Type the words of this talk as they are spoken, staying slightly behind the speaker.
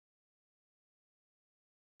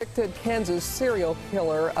Convicted Kansas serial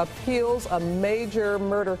killer appeals a major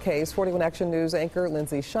murder case. 41 Action News anchor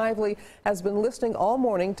Lindsay Shively has been listening all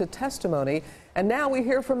morning to testimony, and now we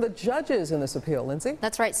hear from the judges in this appeal. Lindsay?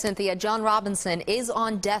 That's right, Cynthia. John Robinson is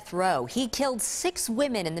on death row. He killed 6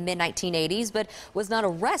 women in the mid-1980s, but was not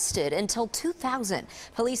arrested until 2000.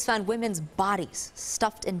 Police found women's bodies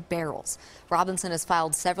stuffed in barrels. Robinson has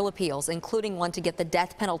filed several appeals, including one to get the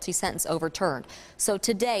death penalty sentence overturned. So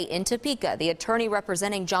today in Topeka, the attorney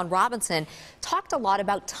representing John Robinson talked a lot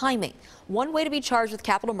about timing. One way to be charged with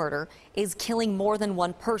capital murder is killing more than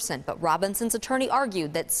one person, but Robinson's attorney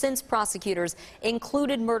argued that since prosecutors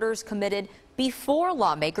included murders committed before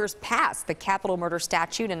lawmakers passed the capital murder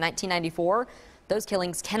statute in 1994, those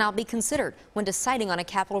killings cannot be considered when deciding on a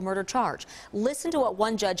capital murder charge. Listen to what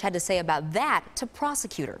one judge had to say about that to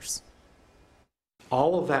prosecutors.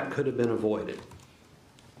 All of that could have been avoided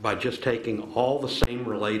by just taking all the same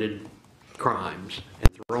related crimes and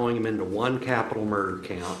throwing them into one capital murder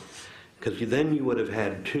count, because then you would have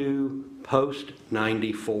had 2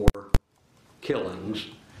 post-94 killings.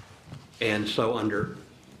 And so under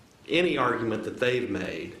any argument that they've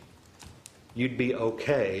made, you'd be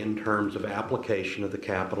okay in terms of application of the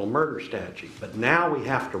capital murder statute. But now we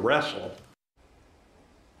have to wrestle.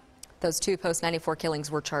 Those 2 post-94 killings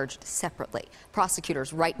were charged separately.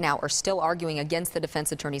 Prosecutors right now are still arguing against the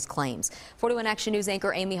defense attorney's claims. 41 Action News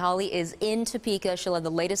anchor Amy Hawley is in Topeka. She'll have the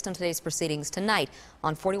latest on today's proceedings tonight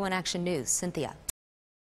on 41 Action News. Cynthia.